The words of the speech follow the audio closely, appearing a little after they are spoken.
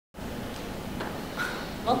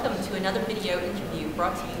Welcome to another video interview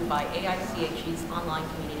brought to you by AICHE's Online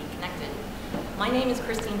Community Connected. My name is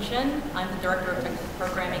Kristine Chin. I'm the Director of Technical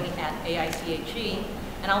Programming at AICHE,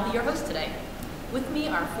 and I'll be your host today. With me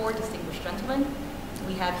are four distinguished gentlemen.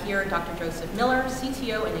 We have here Dr. Joseph Miller,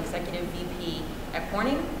 CTO and Executive VP at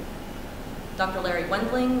Corning, Dr. Larry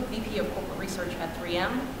Wendling, VP of Corporate Research at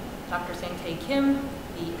 3M, Dr. Sangtae Kim,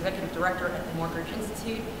 the Executive Director at the Morgridge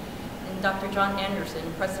Institute, and Dr. John Anderson,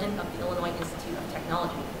 President of the Illinois Institute of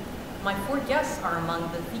Technology. My four guests are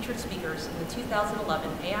among the featured speakers in the 2011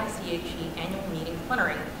 AICHE Annual Meeting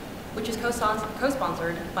Plenary, which is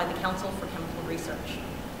co-sponsored by the Council for Chemical Research.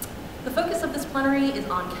 The focus of this plenary is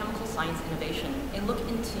on chemical science innovation, a look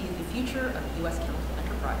into the future of U.S. chemical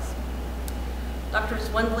enterprise. Drs.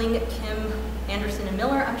 Wendling, Kim, Anderson, and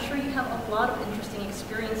Miller, I'm sure you have a lot of interesting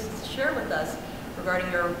experiences to share with us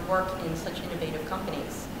regarding your work in such innovative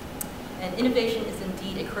companies. And innovation is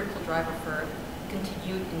indeed a critical driver for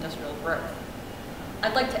continued industrial growth.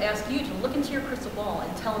 I'd like to ask you to look into your crystal ball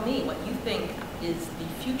and tell me what you think is the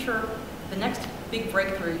future, the next big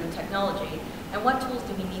breakthrough in technology, and what tools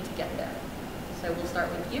do we need to get there? So we'll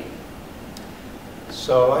start with you.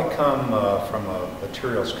 So I come from a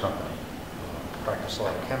materials company, practice a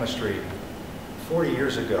lot of chemistry. 40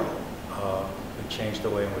 years ago, we changed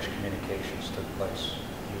the way in which communications took place,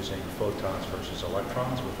 using photons versus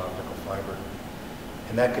electrons with optical fiber.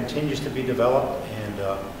 And that continues to be developed.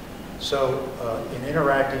 And so in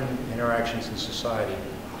interactions in society,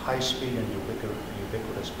 high speed and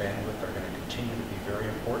ubiquitous bandwidth are going to continue to be very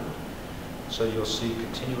important. So you'll see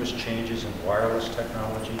continuous changes in wireless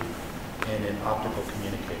technology and in optical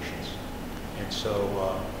communications. And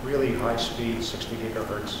so really high speed, 60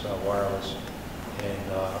 gigahertz wireless,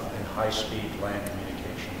 and high speed LAN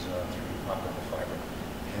communications through optical fiber.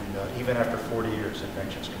 And even after 40 years,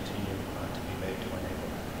 inventions continue to be made to enable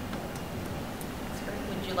that. That's great.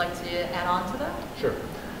 Would you like to add on to that? Sure.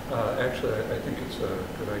 Actually, I think it's a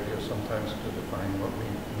good idea sometimes to define what we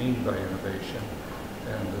mean by innovation.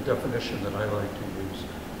 And the definition that I like to use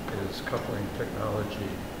is coupling technology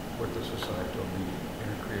with the societal need in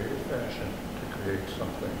a creative fashion to create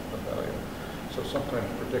something of value. So sometimes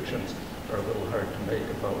predictions are a little hard to make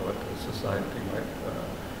about what the society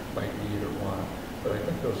might need or want. But I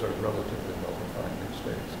think those are relatively well defined these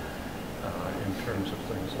days in terms of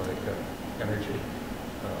things like energy,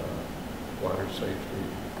 water safety,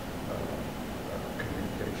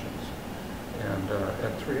 communications. And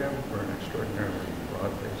at 3M, we're an extraordinarily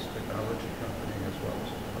broad-based technology company as well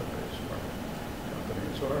as a broad-based market company.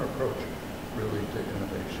 So our approach really to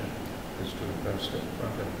innovation is to invest in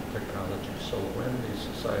front-end technology. So when these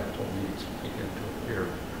societal needs begin to appear,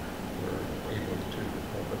 we're able to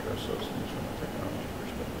help address those needs from a technology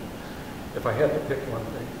perspective. If I had to pick one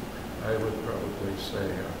thing, I would probably say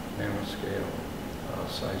nanoscale,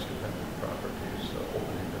 size-dependent properties,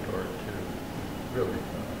 opening the door to really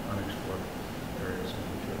unexplored areas in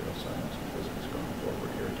material science and physics going forward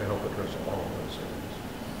here to help address all of those areas.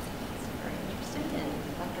 That's very interesting. And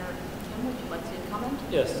Dr. Kim, would you like to comment?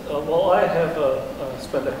 Yes. Well, I have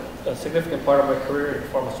spent a significant part of my career in the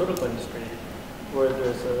pharmaceutical industry, where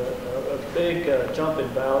there's a big jump in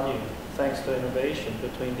value thanks to innovation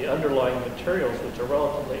between the underlying materials, which are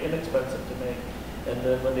relatively inexpensive to make, and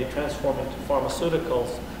then when they transform into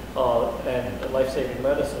pharmaceuticals and life-saving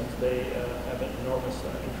medicines, they have an enormous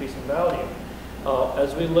increase in value.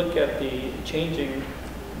 As we look at the changing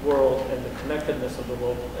world and the connectedness of the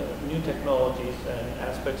world, new technologies and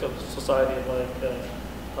aspects of society like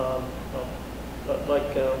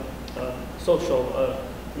social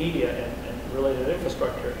media and related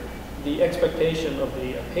infrastructure, the expectation of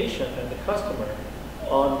the patient and the customer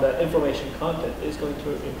on that information content is going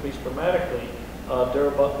to increase dramatically,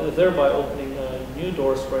 thereby opening new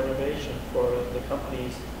doors for innovation for the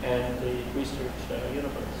companies and the research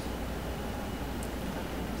universe.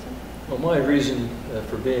 Well, my reason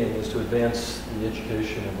for being is to advance the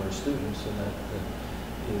education of our students, and that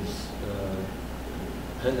is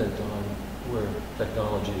dependent on where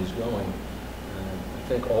technology is going.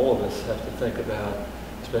 I think all of us have to think about,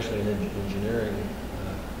 especially in engineering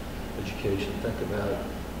education, think about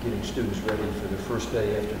getting students ready for their first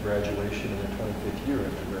day after graduation and their 25th year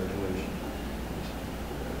after graduation.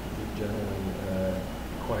 We generally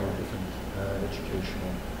require different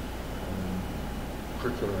educational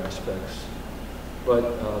curricular aspects. But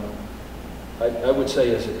I would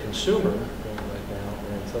say as a consumer right now,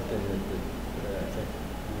 and something that I think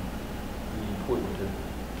would be important to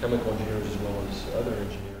chemical engineers as well as other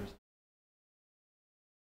engineers.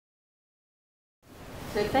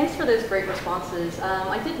 So thanks for those great responses.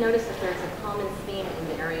 I did notice that there's a common theme in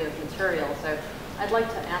the area of materials. So I'd like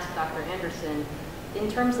to ask Dr. Anderson, in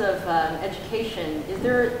terms of education,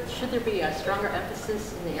 should there be a stronger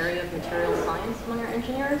emphasis in the area of material science among our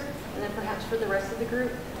engineers? And then perhaps for the rest of the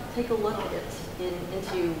group, take a look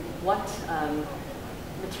into what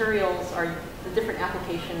materials are the different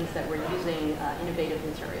applications that we're using innovative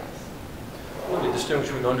materials. Well, the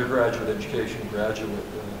distinction between undergraduate education and graduate,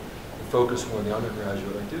 the focus more on the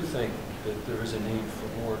undergraduate, I do think that there is a need for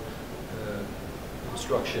more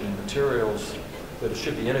instruction in materials, that it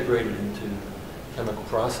should be integrated into chemical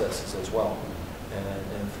processes as well.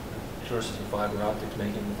 And for instance, in fiber optics,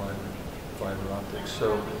 making the fiber optics.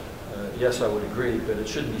 So yes, I would agree, but it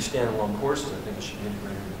shouldn't be standalone courses. I think it should be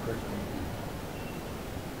integrated in the curriculum.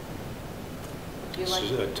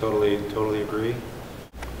 Totally agree.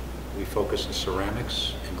 We focus on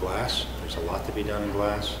ceramics and glass. There's a lot to be done in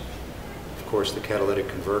glass. Of course, the catalytic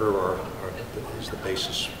converter is the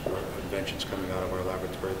basis for inventions coming out of our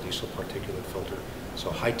laboratory, diesel particulate filter. So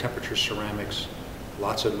high temperature ceramics,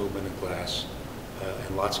 lots of movement in glass,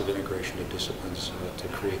 and lots of integration of disciplines to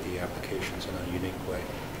create the applications in a unique way.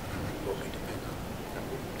 What we depend on.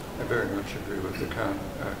 I very much agree with the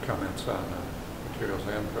comments on materials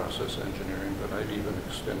and process engineering, but I'd even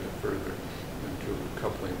extend it further into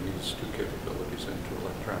coupling these two capabilities into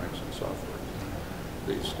electronics and software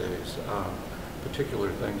these days. Particular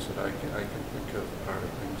things that I can think of are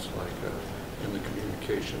things like in the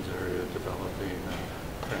communications area, developing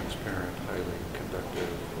transparent, highly conductive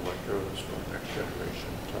electrodes for next generation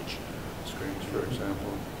touch screens, for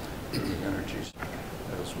example, in the energy,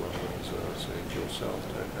 as well as, say, fuel cell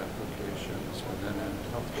type applications, and then in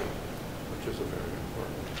healthcare, which is a very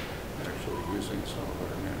important, actually using some of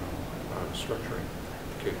our nano structuring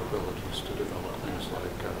capabilities to develop things like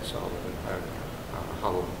solid and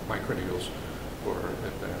hollow microneedles for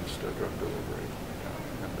advanced drug delivery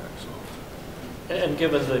and vaccines. And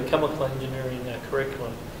given the chemical engineering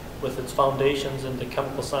curriculum, with its foundations in the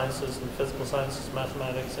chemical sciences and physical sciences,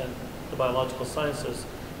 mathematics, and the biological sciences,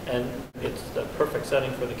 and it's the perfect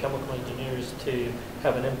setting for the chemical engineers to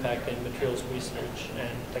have an impact in materials research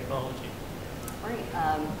and technology. Great.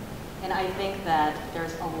 And I think that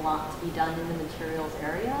there's a lot to be done in the materials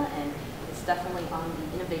area, and it's definitely on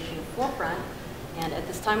the innovation forefront. And at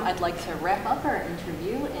this time, I'd like to wrap up our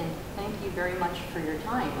interview, and thank you very much for your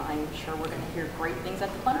time. I'm sure we're going to hear great things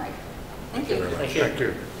at the plenary. Thank you. Thank you very much. Thank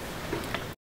you.